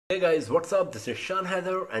Hey guys, what's up? This is Shan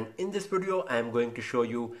Heather, and in this video I am going to show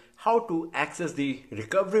you how to access the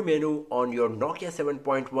recovery menu on your Nokia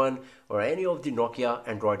 7.1 or any of the Nokia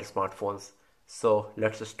Android smartphones. So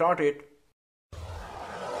let's start it.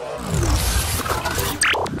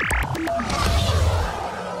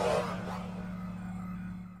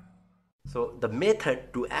 So the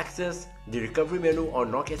method to access the recovery menu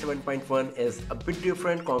on Nokia 7.1 is a bit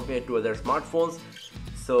different compared to other smartphones.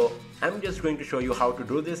 So I'm just going to show you how to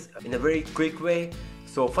do this in a very quick way.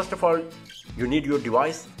 So first of all, you need your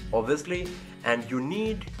device obviously, and you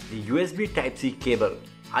need the USB Type-C cable,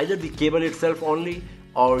 either the cable itself only,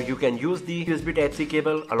 or you can use the USB Type-C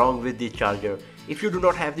cable along with the charger. If you do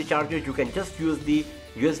not have the charger, you can just use the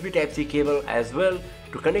USB Type-C cable as well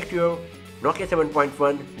to connect your Nokia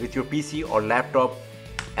 7.1 with your PC or laptop,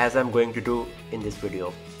 as I'm going to do in this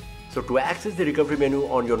video. So to access the recovery menu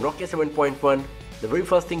on your Nokia 7.1, the very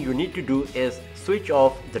first thing you need to do is switch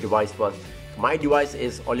off the device first. My device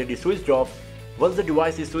is already switched off. Once the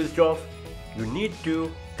device is switched off, you need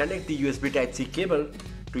to connect the USB Type-C cable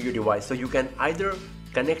to your device. So you can either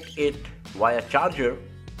connect it via charger,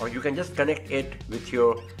 or you can just connect it with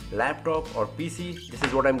your laptop or PC. This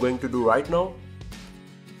is what I'm going to do right now.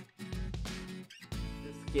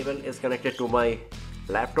 This cable is connected to my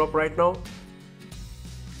laptop right now,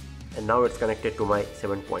 and now it's connected to my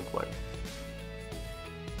 7.1.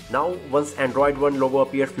 Now once Android 1 logo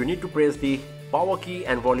appears, you need to press the power key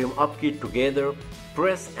and volume up key together.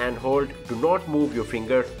 Press and hold. Do not move your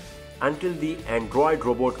fingers until the Android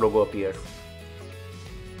robot logo appears.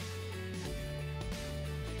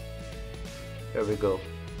 Here we go.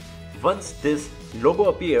 Once this logo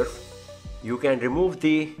appears, you can remove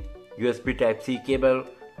the USB Type-C cable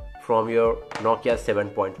from your Nokia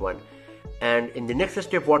 7.1. And in the next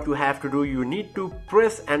step, what you have to do, you need to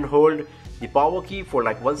press and hold the power key for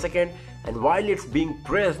like 1 second, and while it's being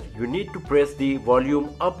pressed, you need to press the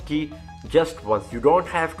volume up key just once. You don't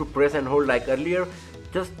have to press and hold like earlier.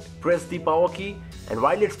 Just press the power key, and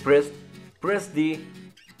while it's pressed, press the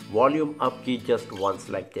volume up key just once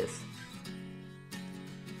like this.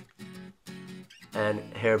 And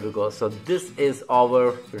here we go. So this is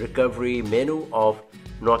our recovery menu of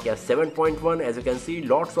Nokia 7.1. As you can see,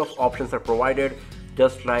 lots of options are provided,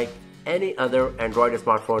 just like any other Android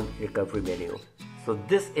smartphone recovery menu. So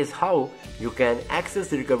this is how you can access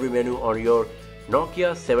the recovery menu on your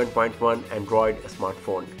Nokia 7.1 Android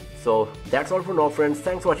smartphone. So that's all for now, friends.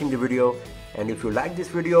 Thanks for watching the video, and if you like this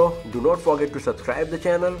video, do not forget to subscribe the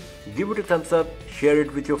channel, give it a thumbs up, share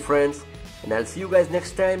it with your friends, and I'll see you guys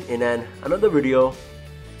next time in another video.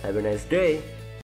 Have a nice day.